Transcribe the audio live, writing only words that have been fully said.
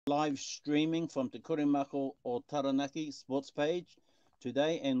live streaming from the Korimako or Taranaki sports page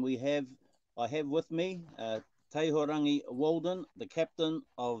today, and I have with me Teihorangi Walden, the captain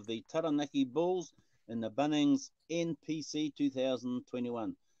of the Taranaki Bulls in the Bunnings NPC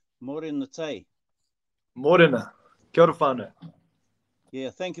 2021. Morena Tei. Morena. Kia ora whānau. Yeah,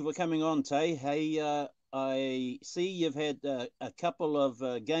 thank you for coming on, Tay. Hey, I see you've had a couple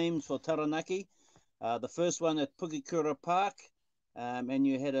of games for Taranaki. The first one at Pukekura Park, and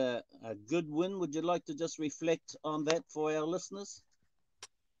you had a good win. Would you like to just reflect on that for our listeners?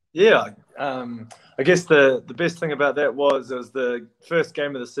 Yeah, I guess the best thing about that was it was the first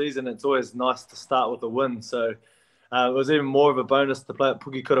game of the season. It's always nice to start with a win. So it was even more of a bonus to play at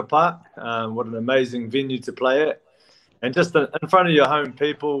Pukekura Park. What an amazing venue to play at. And just in front of your home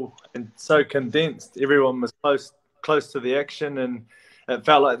people and so condensed, everyone was close to the action, and it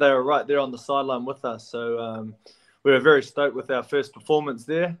felt like they were right there on the sideline with us. So we were very stoked with our first performance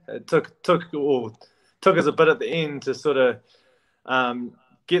there. It took us a bit at the end to sort of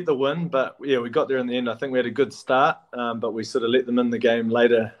get the win, but yeah, we got there in the end. I think we had a good start, but we sort of let them in the game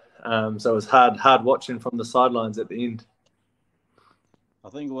later. So it was hard watching from the sidelines at the end. I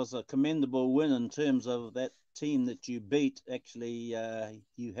think it was a commendable win in terms of that team that you beat. Actually,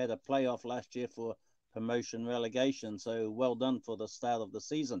 you had a playoff last year for promotion relegation, so well done for the start of the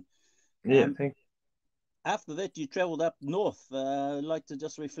season. Yeah, thank you. After that, you travelled up north. I'd like to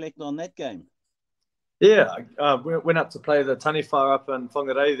just reflect on that game. Yeah, we went up to play the Taniwha up in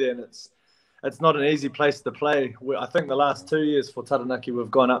Whangarei there, and it's not an easy place to play. I think the last 2 years for Taranaki,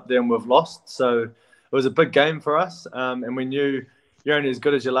 we've gone up there and we've lost. So it was a big game for us, and we knew you're only as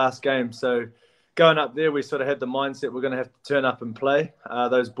good as your last game. So going up there, we sort of had the mindset we're going to have to turn up and play.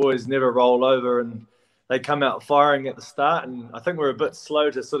 Those boys never roll over, and they come out firing at the start. And I think we're a bit slow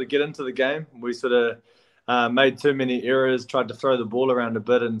to sort of get into the game. We sort of made too many errors, tried to throw the ball around a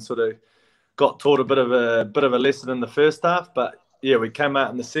bit, and sort of got taught a bit of a lesson in the first half. But yeah, we came out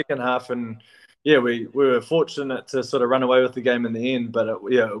in the second half, and yeah, we were fortunate to sort of run away with the game in the end. But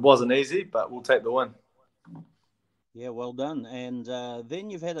it wasn't easy, but we'll take the win. Yeah, well done. And then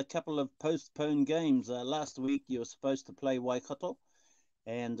you've had a couple of postponed games. Last week you were supposed to play Waikato,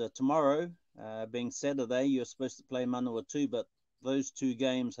 and tomorrow, being Saturday, you're supposed to play Manawatu, but those two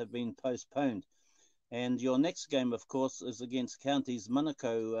games have been postponed. And your next game, of course, is against Counties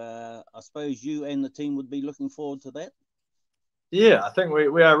Manukau. I suppose you and the team would be looking forward to that? Yeah, I think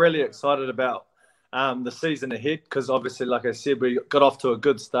we are really excited about the season ahead because obviously, like I said, we got off to a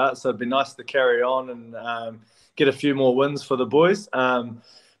good start. So it'd be nice to carry on and get a few more wins for the boys.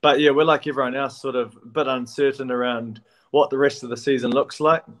 But yeah, we're like everyone else, sort of a bit uncertain around what the rest of the season looks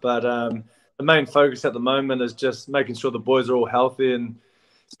like. But the main focus at the moment is just making sure the boys are all healthy and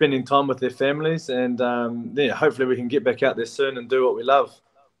spending time with their families. And yeah, hopefully we can get back out there soon and do what we love.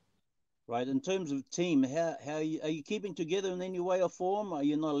 Right. In terms of team, how are you keeping together in any way or form? Are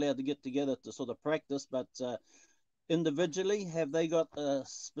you not allowed to get together to sort of practice, but individually, have they got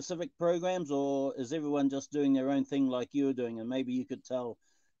specific programs, or is everyone just doing their own thing like you're doing? And maybe you could tell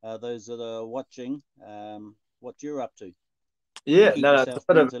those that are watching what you're up to Yeah, keep no, it's a yourself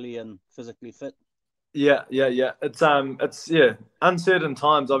bit of mentally and physically fit. yeah. It's yeah, uncertain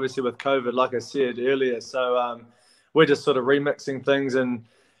times, obviously with COVID, like I said earlier. So we're just sort of remixing things and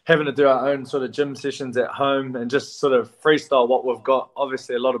having to do our own sort of gym sessions at home and just sort of freestyle what we've got.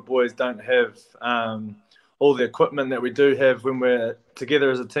 Obviously, a lot of boys don't have all the equipment that we do have when we're together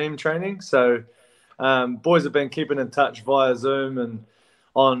as a team training. So boys have been keeping in touch via Zoom and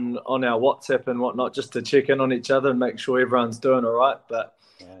on our WhatsApp and whatnot, just to check in on each other and make sure everyone's doing all right. But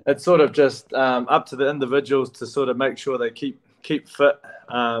Right. it's sort of just up to the individuals to sort of make sure they keep fit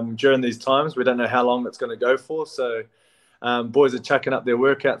during these times. We don't know how long it's going to go for, so boys are chucking up their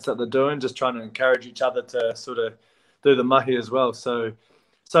workouts that they're doing, just trying to encourage each other to sort of do the mahi as well. So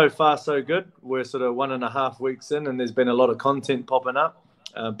far so good. We're sort of 1.5 weeks in, and there's been a lot of content popping up.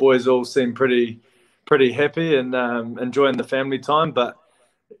 Boys all seem pretty happy and enjoying the family time, but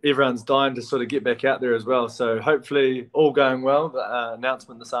everyone's dying to sort of get back out there as well. So hopefully all going well. The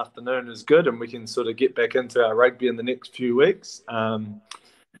announcement this afternoon is good and we can sort of get back into our rugby in the next few weeks.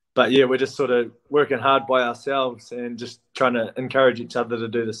 But yeah, we're just sort of working hard by ourselves and just trying to encourage each other to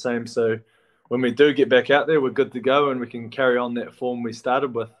do the same. So when we do get back out there, we're good to go and we can carry on that form we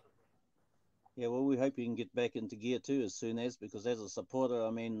started with. Yeah, well, we hope you can get back into gear too as soon as, because as a supporter,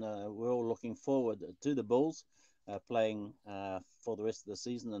 I mean, we're all looking forward to the Bulls playing for the rest of the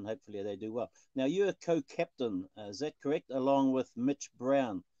season, and hopefully they do well. Now, you're a co-captain, is that correct, along with Mitch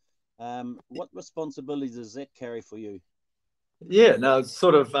Brown? What responsibilities does that carry for you? Yeah, no, it's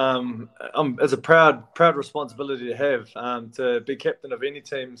sort of it's a proud responsibility to have. To be captain of any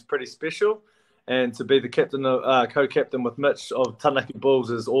team is pretty special, and to be the captain of co-captain with Mitch of Taranaki Bulls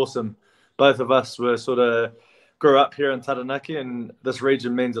is awesome. Both of us were sort of grew up here in Taranaki, and this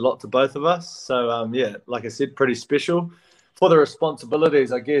region means a lot to both of us. So yeah, like I said, pretty special. For the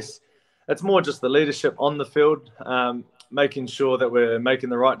responsibilities, I guess it's more just the leadership on the field, making sure that we're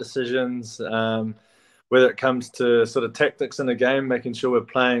making the right decisions. Whether it comes to sort of tactics in a game, making sure we're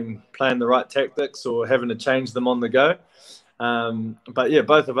playing the right tactics or having to change them on the go. But yeah,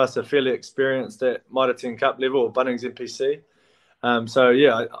 both of us are fairly experienced at Mitre 10 Cup level or Bunnings NPC. So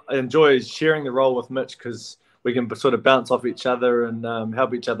yeah, I enjoy sharing the role with Mitch because we can sort of bounce off each other and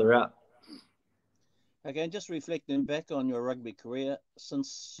help each other out. Okay, and just reflecting back on your rugby career,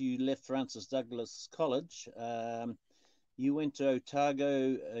 since you left Francis Douglas College, you went to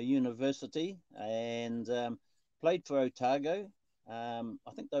Otago University and played for Otago. I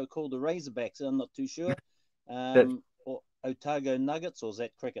think they were called the Razorbacks. I'm not too sure. That's Or Otago Nuggets, or is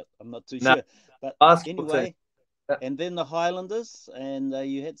that cricket? I'm not too no sure. But basketball team. anyway, and then the Highlanders, and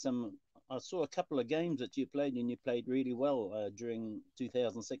you had some. I saw a couple of games that you played, and you played really well during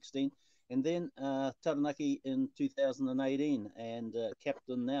 2016. And then Taranaki in 2018, and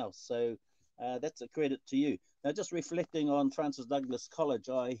captain now. So that's a credit to you. Now, just reflecting on Francis Douglas College,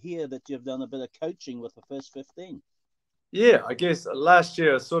 I hear that you've done a bit of coaching with the first 15. Yeah, I guess last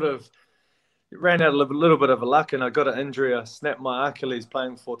year I sort of ran out a little bit of a luck and I got an injury. I snapped my Achilles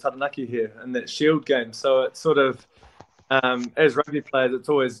playing for Taranaki here in that Shield game. So it's sort of, as rugby players, it's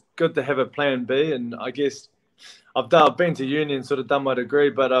always good to have a plan B. And I guess I've been to uni and sort of done my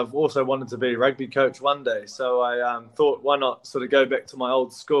degree, but I've also wanted to be a rugby coach one day. So I thought, why not sort of go back to my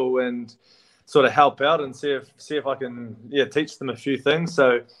old school and sort of help out and see if I can teach them a few things.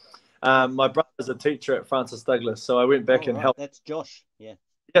 So my brother's a teacher at Francis Douglas, so I went back All and right, helped. that's Josh. Yeah.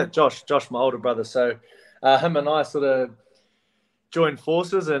 Yeah, Josh, my older brother. So him and I sort of joined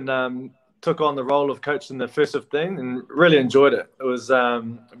forces and took on the role of coaching the first 15 and really enjoyed it. It was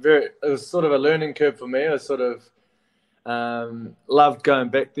it was sort of a learning curve for me. I sort of loved going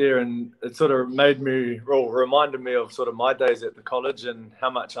back there, and it sort of reminded me of sort of my days at the college and how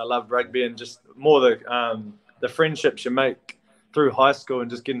much I loved rugby and just more the friendships you make through high school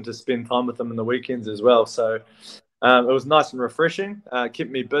and just getting to spend time with them in the weekends as well. So it was nice and refreshing, kept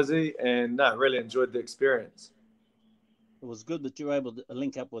me busy, and really enjoyed the experience. It was good that you were able to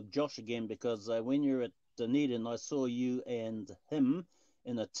link up with Josh again because when you're at Dunedin, I saw you and him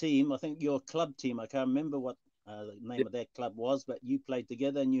in a team. I think your club team, I can't remember what the name of that club was, but you played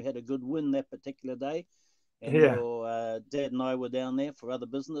together and you had a good win that particular day. And Yeah, your dad and I were down there for other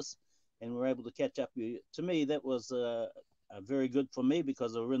business and we were able to catch up. To me, that was very good for me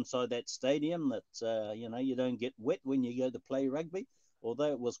because we were inside that stadium that, you don't get wet when you go to play rugby,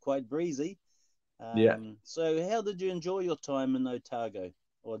 although it was quite breezy. yeah. So how did you enjoy your time in Otago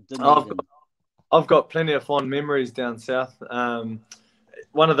or I've got, Dunedin? I've got plenty of fond memories down south.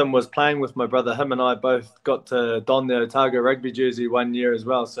 One of them was playing with my brother. Him and I both got to don the Otago rugby jersey one year as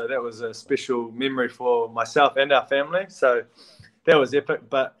well. So that was a special memory for myself and our family. So that was epic.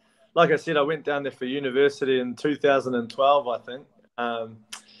 But like I said, I went down there for university in 2012, I think.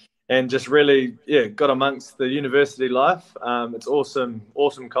 And just really, got amongst the university life. It's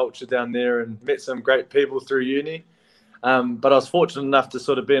awesome culture down there and met some great people through uni. But I was fortunate enough to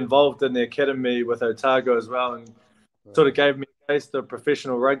sort of be involved in the academy with Otago as well and sort of Right. gave me a taste of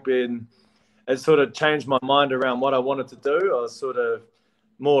professional rugby and it sort of changed my mind around what I wanted to do. I was sort of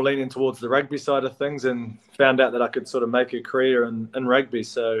more leaning towards the rugby side of things and found out that I could sort of make a career in rugby.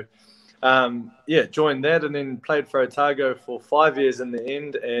 So, joined that and then played for Otago for 5 years in the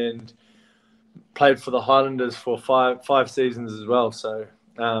end and played for the Highlanders for five seasons as well. So,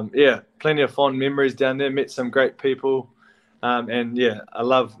 plenty of fond memories down there, met some great people. And I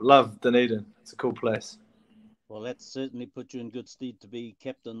love Dunedin. It's a cool place. Well, that certainly put you in good stead to be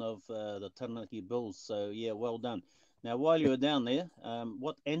captain of the Taranaki Bulls. So, yeah, well done. Now, while you were down there,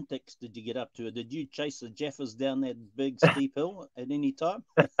 what antics did you get up to? Did you chase the Jaffers down that big steep hill at any time?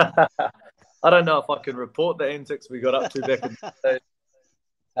 I don't know if I can report the antics we got up to back in the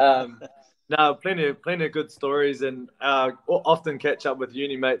day. No, plenty of good stories, and often catch up with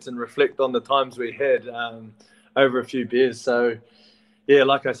uni mates and reflect on the times we had over a few beers. So, yeah,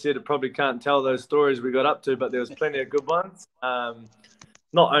 like I said, I probably can't tell those stories we got up to, but there was plenty of good ones.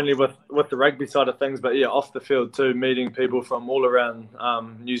 Not only with the rugby side of things, but off the field too, meeting people from all around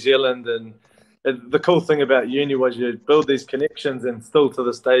New Zealand. And the cool thing about uni was you build these connections, and still to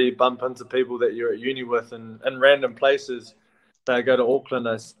this day, you bump into people that you're at uni with and in random places. So I go to Auckland,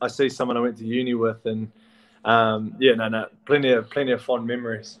 I see someone I went to uni with, and plenty of fond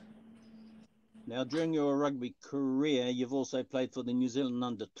memories. Now, during your rugby career, you've also played for the New Zealand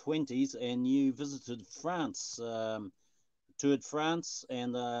under-20s, and you visited France, toured France,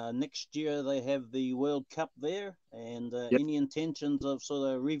 and next year they have the World Cup there. And any intentions of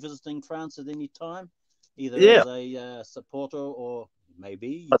sort of revisiting France at any time, either as a supporter or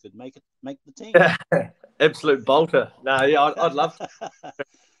maybe you could make the team? Absolute bolter. No, yeah, I'd love to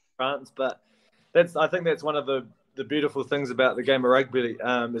France, but I think that's one of the beautiful things about the game of rugby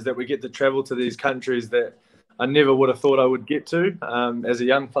is that we get to travel to these countries that I never would have thought I would get to as a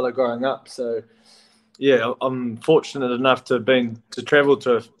young fellow growing up. So yeah, I'm fortunate enough to travel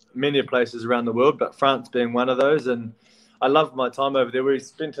to many places around the world, but France being one of those. And I loved my time over there. I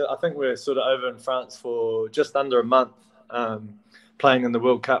think we were sort of over in France for just under a month, playing in the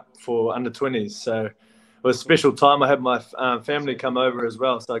World Cup for under 20s. So it was a special time. I had my family come over as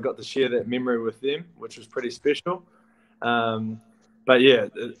well, so I got to share that memory with them, which was pretty special. But yeah,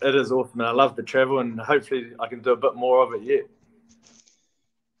 it is awesome. And I love the travel, and hopefully I can do a bit more of it yet.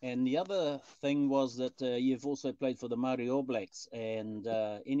 And the other thing was that you've also played for the Māori All Blacks. And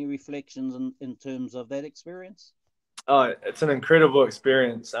any reflections in terms of that experience? Oh, it's an incredible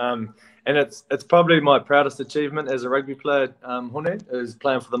experience, and it's probably my proudest achievement as a rugby player. Hone is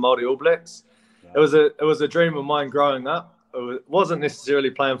playing for the Māori All Blacks. Yeah. It was a dream of mine growing up. It wasn't necessarily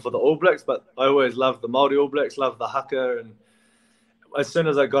playing for the All Blacks, but I always loved the Māori All Blacks, loved the haka, and as soon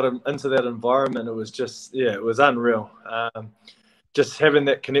as I got into that environment, it was just it was unreal. Just having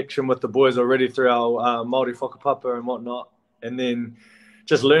that connection with the boys already through our Māori whakapapa and whatnot, and then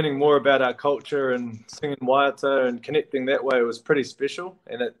just learning more about our culture and singing waiata and connecting that way was pretty special.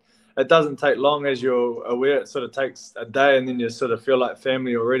 And it doesn't take long, as you're aware. It sort of takes a day, and then you sort of feel like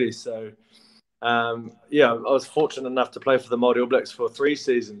family already. So, I was fortunate enough to play for the Māori All Blacks for 3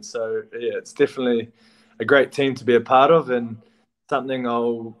 seasons. So, yeah, it's definitely a great team to be a part of, and something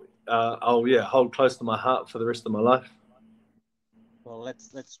I'll hold close to my heart for the rest of my life. Well,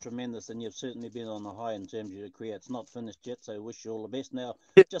 that's tremendous, and you've certainly been on the high in terms of your career. It's not finished yet, so I wish you all the best. Now,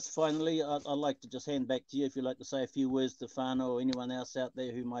 just finally, I'd like to just hand back to you if you'd like to say a few words to whānau or anyone else out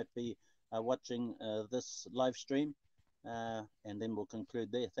there who might be watching this live stream, and then we'll conclude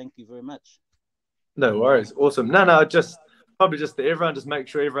there. Thank you very much. No worries. Awesome. No, probably just to everyone, just make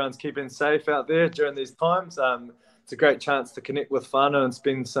sure everyone's keeping safe out there during these times. It's a great chance to connect with whānau and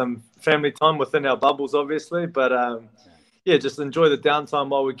spend some family time within our bubbles, obviously, but just enjoy the downtime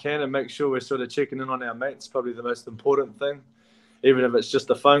while we can and make sure we're sort of checking in on our mates. Probably the most important thing, even if it's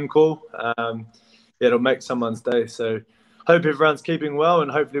just a phone call. It'll make someone's day. So hope everyone's keeping well,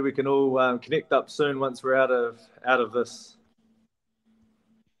 and hopefully we can all connect up soon once we're out of this.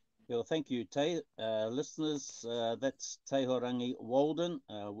 Well, thank you, Te. Listeners, that's Teihorangi Walden,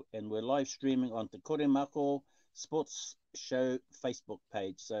 and we're live streaming on the Korimako Sports Show Facebook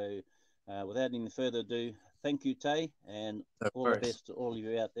page. So without any further ado, thank you, Te, and all the best to all of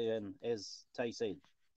you out there. And as Te said,